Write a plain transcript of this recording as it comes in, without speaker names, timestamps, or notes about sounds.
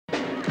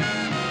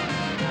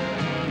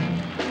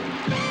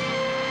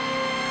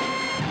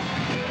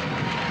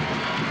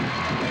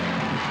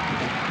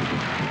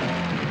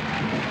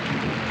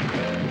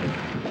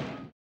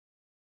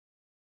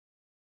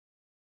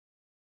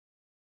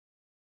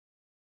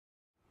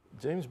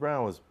James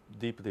Brown was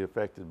deeply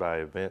affected by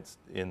events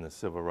in the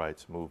civil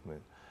rights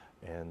movement.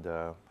 And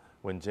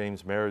when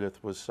James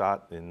Meredith was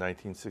shot in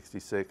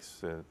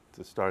 1966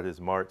 to start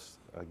his march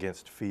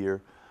against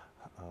fear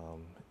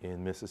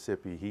in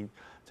Mississippi,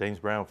 James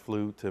Brown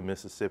flew to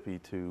Mississippi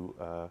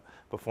to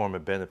perform a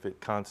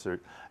benefit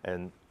concert.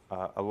 And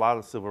a lot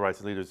of civil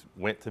rights leaders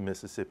went to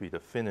Mississippi to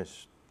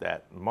finish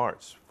that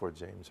march for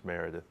James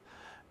Meredith.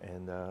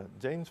 And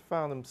James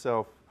found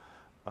himself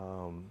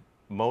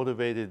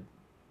motivated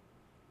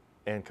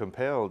and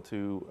compelled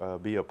to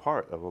be a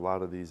part of a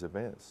lot of these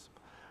events.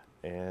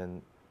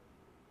 And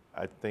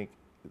I think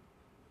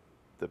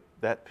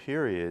that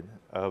period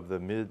of the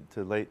mid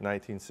to late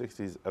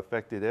 1960s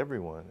affected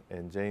everyone.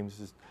 And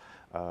James,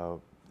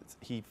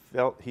 he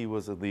felt he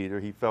was a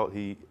leader. He felt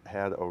he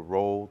had a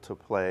role to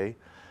play,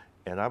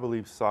 and I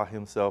believe saw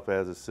himself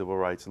as a civil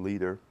rights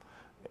leader.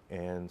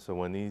 And so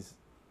when these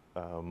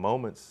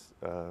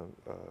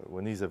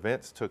when these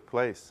events took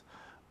place,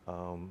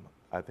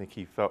 I think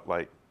he felt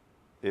like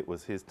it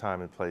was his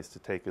time and place to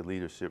take a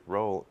leadership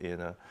role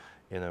in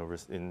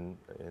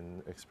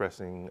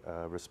expressing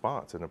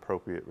response, an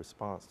appropriate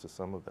response to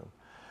some of them.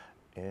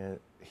 And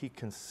he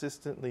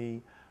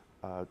consistently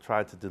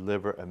tried to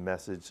deliver a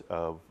message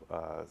of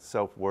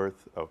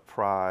self-worth, of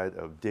pride,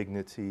 of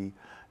dignity,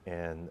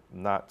 and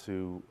not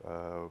to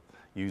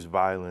use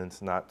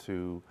violence, not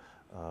to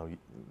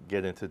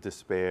get into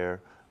despair.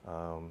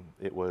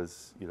 It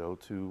was,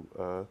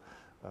 to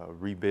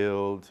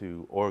rebuild,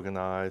 to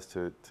organize,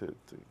 to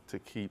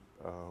keep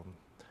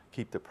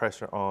the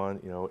pressure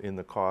on, in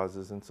the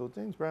causes. And so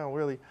James Brown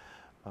really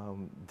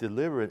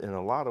delivered in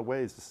a lot of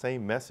ways the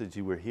same message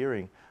you were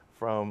hearing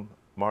from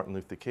Martin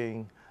Luther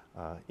King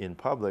in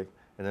public.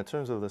 And in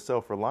terms of the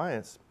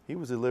self-reliance, he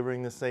was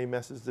delivering the same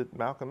message that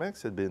Malcolm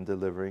X had been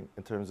delivering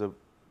in terms of,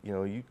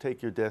 you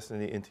take your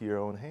destiny into your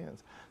own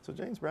hands. So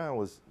James Brown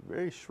was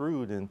very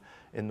shrewd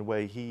in the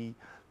way he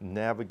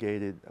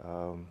navigated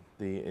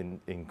the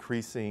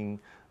increasing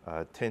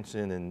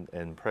tension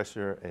and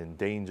pressure and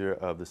danger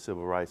of the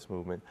civil rights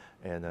movement,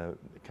 and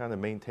kind of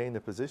maintained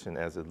a position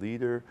as a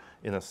leader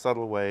in a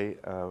subtle way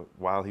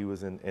while he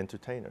was an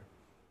entertainer.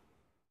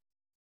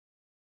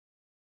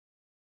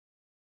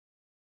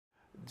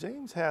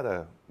 James had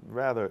a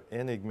rather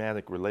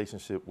enigmatic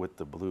relationship with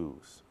the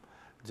blues.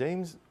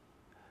 James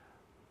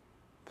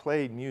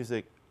played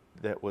music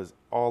that was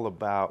all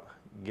about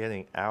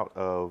getting out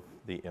of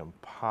the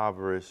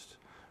impoverished,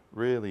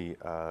 really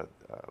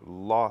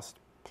lost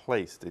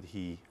place that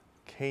he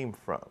came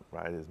from,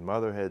 right? His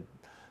mother had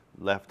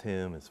left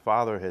him, his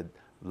father had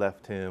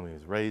left him, he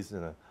was raised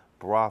in a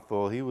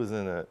brothel, he was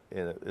in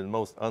the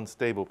most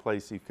unstable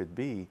place he could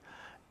be.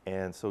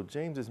 And so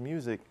James's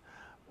music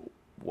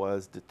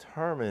was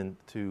determined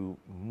to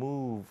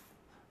move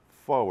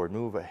forward,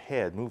 move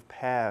ahead, move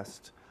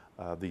past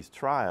these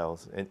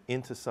trials and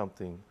into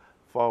something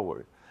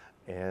forward.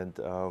 And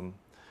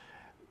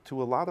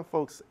to a lot of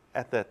folks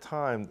at that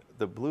time,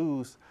 the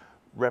blues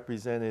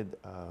represented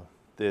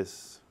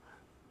this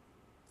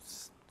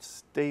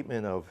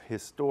statement of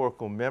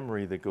historical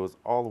memory that goes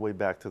all the way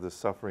back to the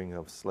suffering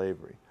of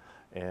slavery.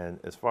 And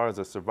as far as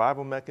a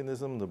survival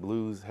mechanism, the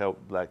blues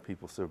helped black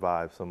people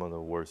survive some of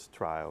the worst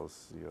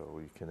trials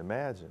you can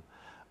imagine.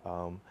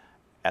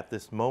 At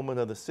this moment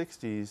of the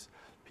 60s,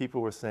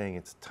 people were saying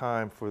it's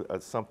time for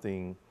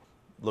something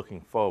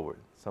looking forward,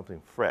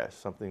 something fresh,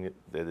 something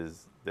that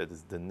is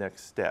the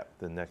next step,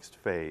 the next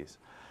phase.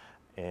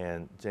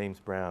 And James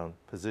Brown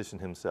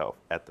positioned himself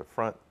at the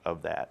front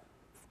of that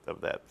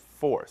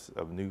force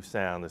of new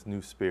sound, this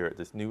new spirit,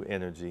 this new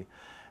energy,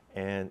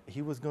 and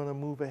he was going to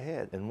move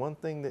ahead. And one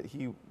thing that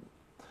he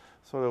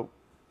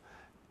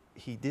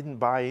didn't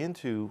buy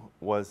into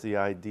was the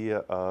idea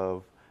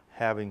of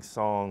having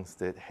songs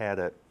that had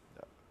a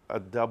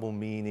double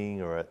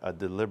meaning or a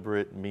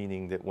deliberate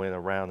meaning that went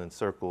around in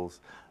circles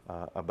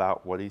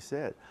about what he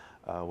said.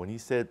 When he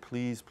said,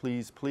 please,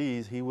 please,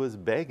 please, he was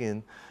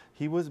begging.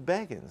 He was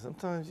begging.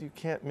 Sometimes you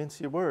can't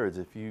mince your words.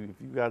 If you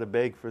got to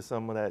beg for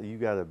some of that, you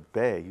got to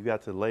beg. You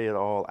got to lay it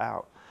all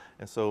out.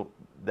 And so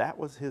that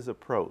was his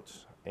approach.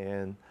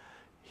 And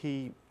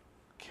he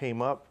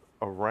came up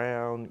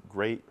around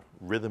great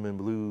rhythm and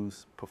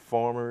blues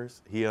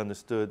performers. He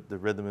understood the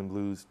rhythm and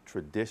blues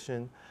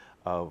tradition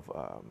of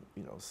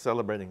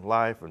celebrating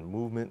life and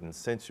movement and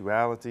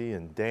sensuality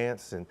and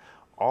dance and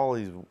all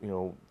these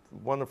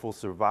wonderful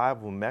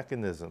survival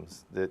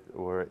mechanisms that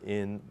were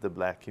in the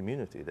black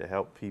community to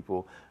help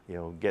people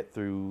get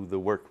through the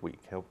work week,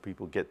 help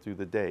people get through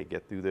the day,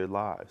 get through their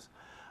lives.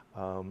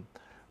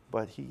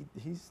 But he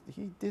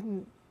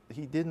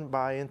didn't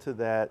buy into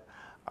that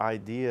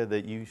idea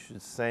that you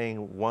should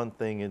sing one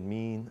thing and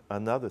mean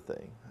another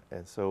thing.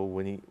 And so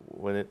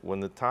when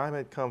the time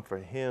had come for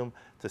him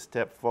to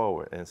step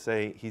forward and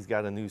say he's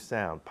got a new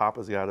sound,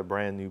 Papa's got a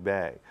brand new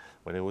bag,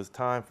 when it was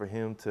time for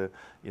him to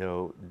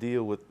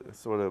deal with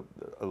sort of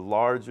a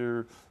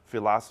larger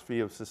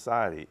philosophy of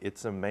society,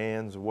 it's a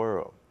man's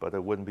world, but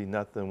it wouldn't be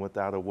nothing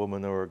without a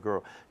woman or a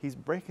girl. He's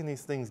breaking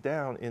these things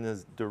down in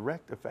as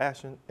direct a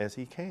fashion as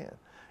he can.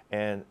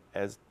 And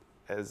as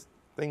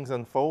things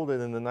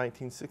unfolded in the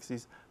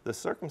 1960s, the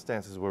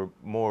circumstances were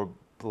more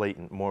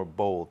blatant, more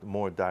bold,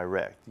 more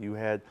direct. You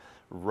had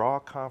raw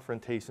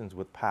confrontations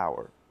with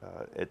power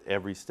at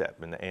every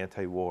step in the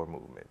anti-war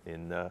movement,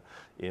 in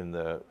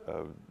the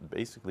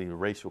basically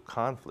racial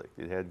conflict.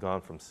 It had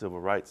gone from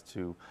civil rights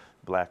to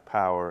black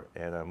power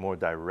and a more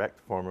direct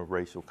form of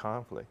racial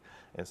conflict.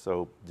 And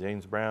so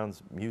James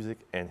Brown's music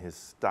and his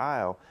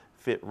style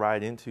fit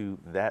right into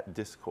that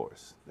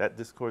discourse. That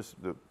discourse,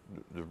 the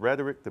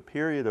rhetoric, the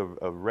period of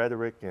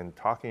rhetoric and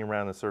talking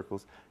around in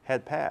circles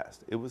had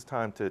passed. It was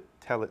time to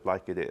tell it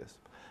like it is.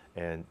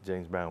 And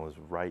James Brown was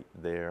right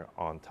there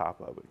on top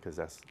of it because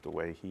that's the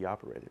way he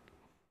operated.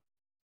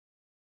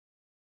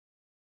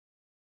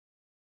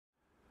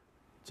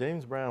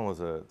 James Brown was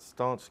a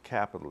staunch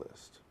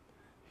capitalist.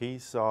 He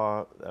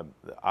saw the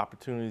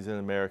opportunities in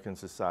American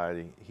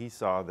society. He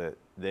saw that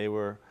they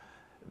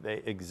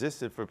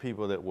existed for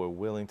people that were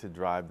willing to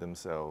drive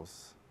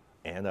themselves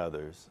and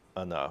others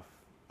enough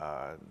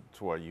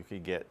to where you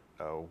could get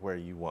where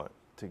you want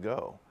to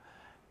go.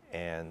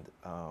 And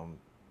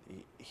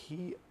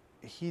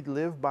he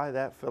lived by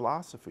that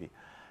philosophy.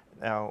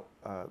 Now,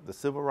 the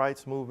civil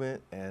rights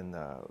movement and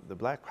the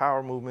Black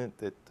Power movement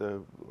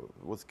that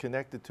was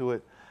connected to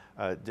it,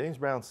 James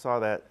Brown saw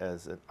that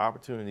as an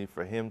opportunity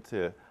for him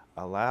to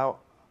allow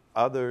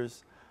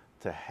others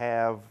to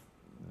have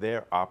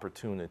their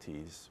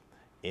opportunities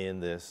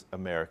in this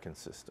American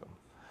system.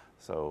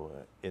 So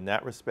in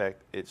that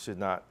respect, it should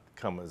not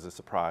come as a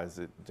surprise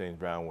that James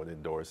Brown would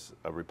endorse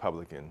a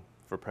Republican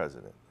for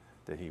president,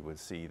 that he would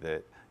see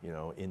that, you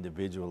know,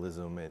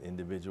 individualism and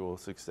individual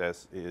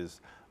success is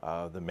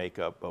the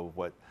makeup of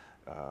what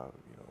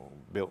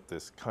built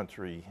this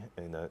country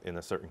in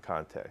a certain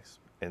context.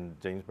 And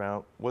James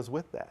Brown was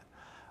with that.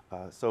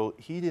 So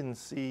he didn't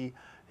see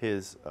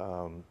his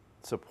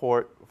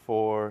support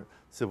for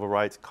civil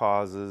rights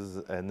causes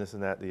and this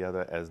and that and the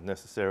other as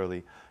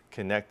necessarily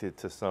connected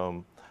to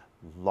some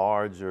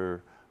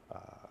larger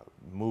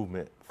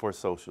movement for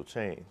social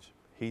change.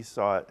 He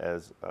saw it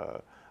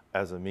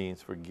as a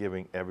means for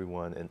giving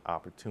everyone an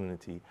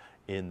opportunity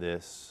in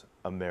this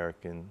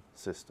American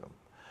system.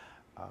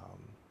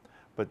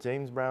 But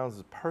James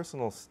Brown's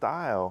personal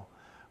style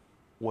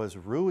was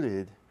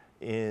rooted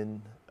in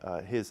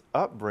his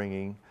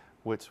upbringing,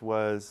 which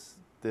was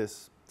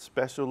this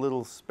special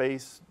little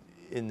space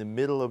in the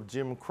middle of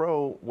Jim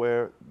Crow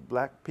where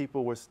black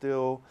people were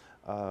still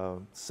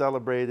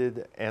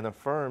celebrated and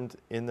affirmed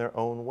in their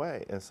own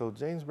way. And so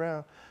James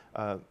Brown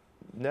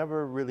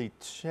never really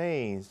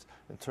changed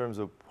in terms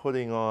of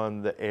putting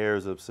on the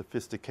airs of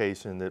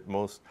sophistication that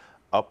most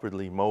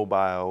upwardly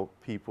mobile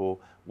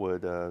people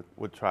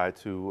would try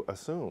to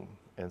assume.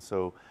 And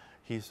so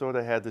he sort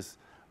of had this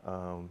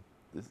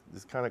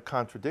kind of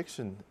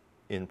contradiction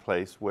in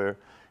place where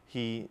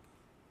he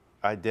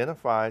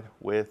identified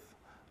with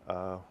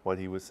what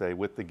he would say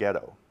with the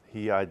ghetto.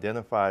 He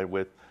identified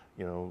with,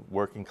 you know,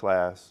 working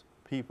class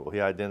people.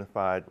 He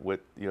identified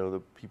with, you know, the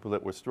people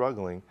that were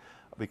struggling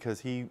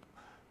because he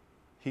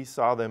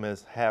saw them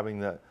as having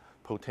the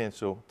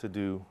potential to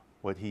do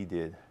what he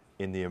did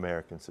in the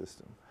American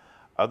system.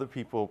 Other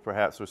people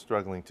perhaps were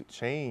struggling to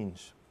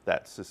change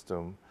that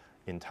system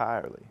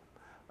entirely.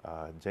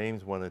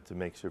 James wanted to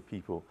make sure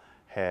people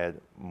had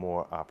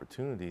more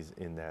opportunities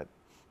in that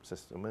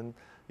system. And,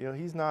 you know,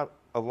 he's not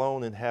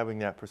alone in having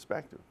that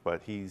perspective,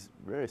 but he's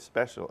very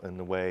special in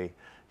the way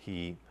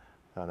he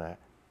kind of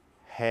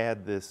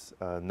had this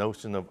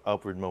notion of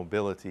upward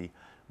mobility,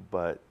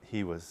 but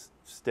he was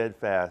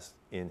steadfast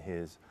in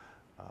his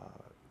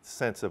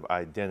sense of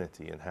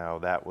identity and how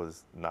that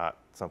was not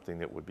something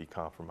that would be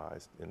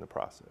compromised in the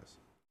process.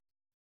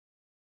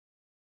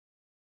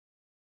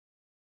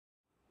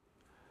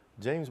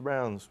 James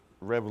Brown's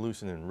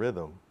revolution in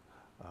rhythm,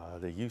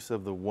 the use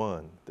of the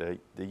one, the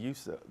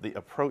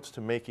approach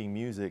to making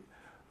music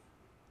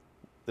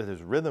that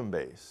is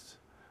rhythm-based,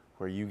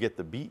 where you get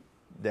the beat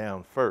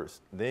down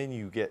first, then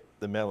you get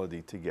the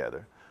melody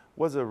together,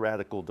 was a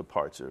radical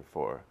departure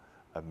for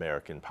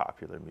American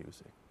popular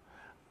music.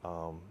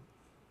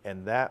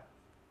 And that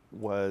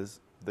was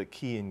the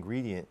key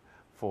ingredient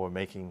for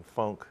making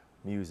funk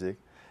music.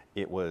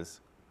 It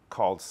was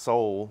called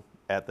soul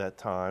at that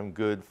time,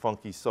 good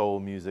funky soul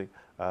music.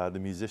 The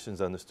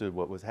musicians understood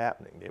what was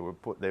happening. They were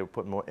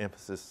putting more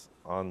emphasis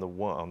on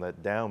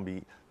that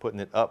downbeat, putting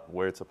it up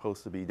where it's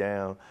supposed to be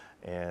down,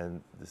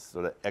 and this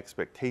sort of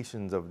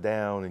expectations of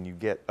down, and you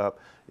get up,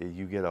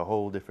 you get a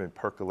whole different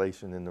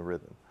percolation in the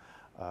rhythm.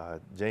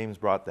 James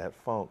brought that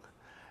funk,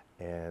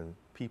 and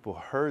people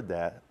heard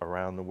that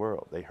around the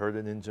world. They heard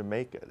it in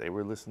Jamaica. They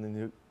were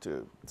listening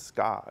to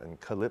ska and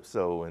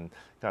calypso and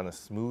kind of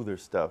smoother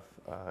stuff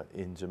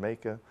in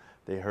Jamaica.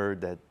 They heard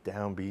that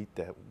downbeat,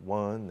 that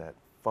one, that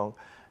funk,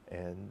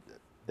 and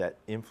that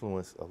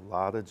influenced a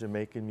lot of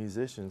Jamaican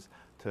musicians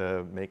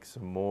to make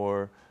some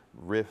more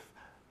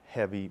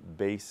riff-heavy,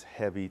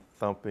 bass-heavy,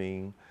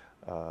 thumping,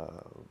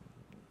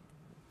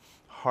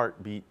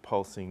 heartbeat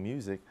pulsing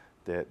music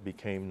that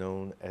became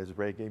known as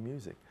reggae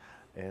music.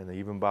 And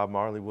even Bob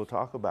Marley will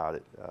talk about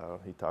it.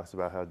 He talks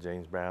about how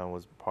James Brown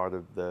was part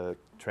of the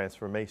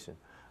transformation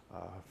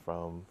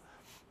from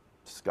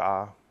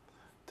ska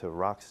to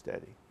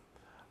rocksteady.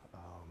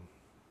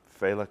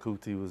 Fela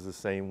Kuti was the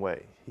same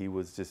way. He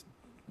was just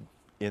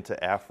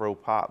into Afro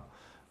pop,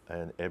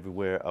 and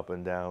everywhere up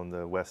and down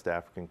the West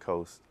African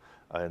coast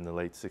in the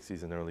late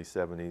 60s and early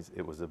 70s,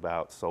 it was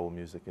about soul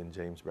music and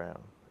James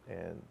Brown.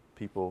 And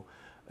people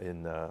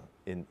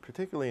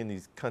particularly in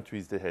these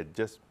countries that had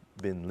just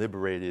been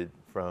liberated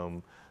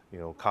from,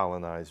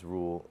 colonized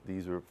rule,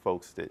 these were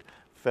folks that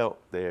felt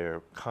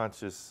their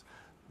conscious,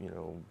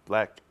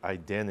 black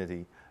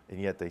identity, and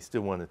yet they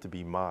still wanted to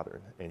be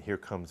modern. And here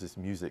comes this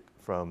music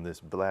from this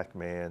black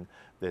man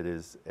that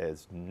is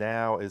as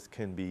now as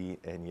can be,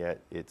 and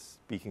yet it's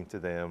speaking to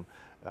them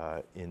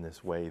in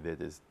this way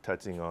that is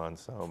touching on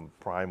some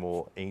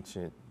primal,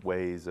 ancient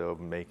ways of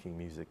making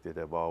music that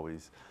have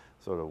always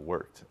sort of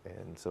worked.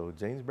 And so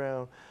James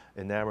Brown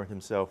enamored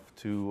himself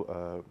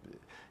to,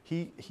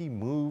 he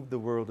moved the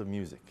world of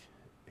music.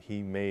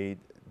 He made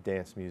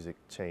dance music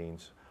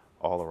change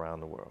all around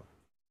the world.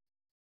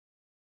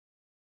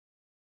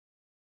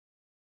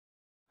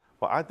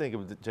 Well, I think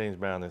of James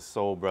Brown as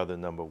soul brother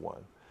 #1,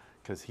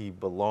 because he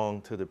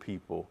belonged to the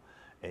people,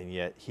 and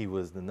yet he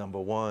was the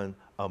 #1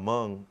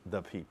 among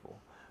the people.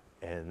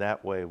 And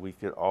that way we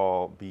could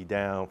all be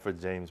down for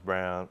James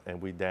Brown,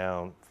 and we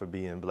down for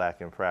being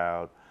black and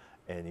proud.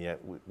 And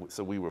yet,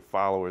 so we were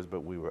followers,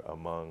 but we were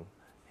among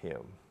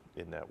him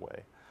in that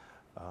way.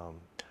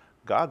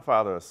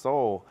 Godfather of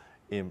Soul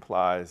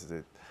implies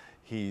that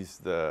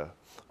he's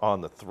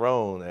on the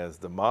throne as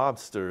the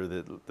mobster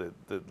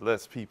that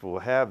lets people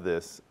have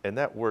this, and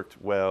that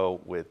worked well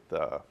with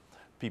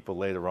people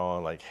later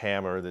on, like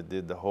Hammer, that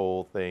did the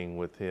whole thing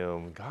with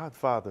him.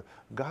 Godfather,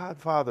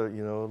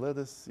 let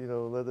us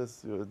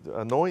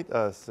anoint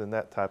us, and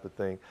that type of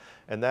thing,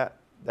 and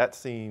that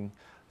seemed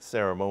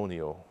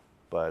ceremonial.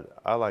 But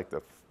I like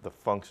the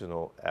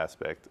functional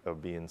aspect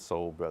of being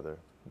soul brother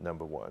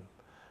 #1,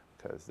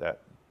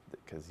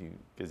 because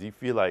you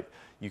feel like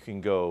you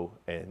can go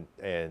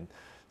and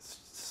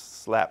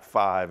slap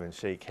 5 and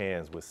shake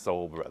hands with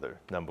soul brother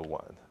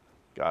 #1.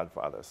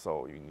 Godfather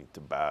soul, you need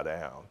to bow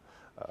down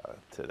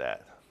to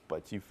that.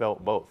 But you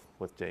felt both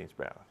with James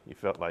Brown. You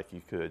felt like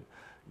you could,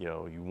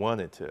 you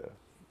wanted to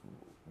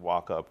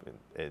walk up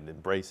and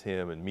embrace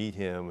him and meet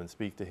him and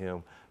speak to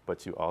him,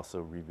 but you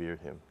also revered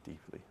him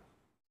deeply.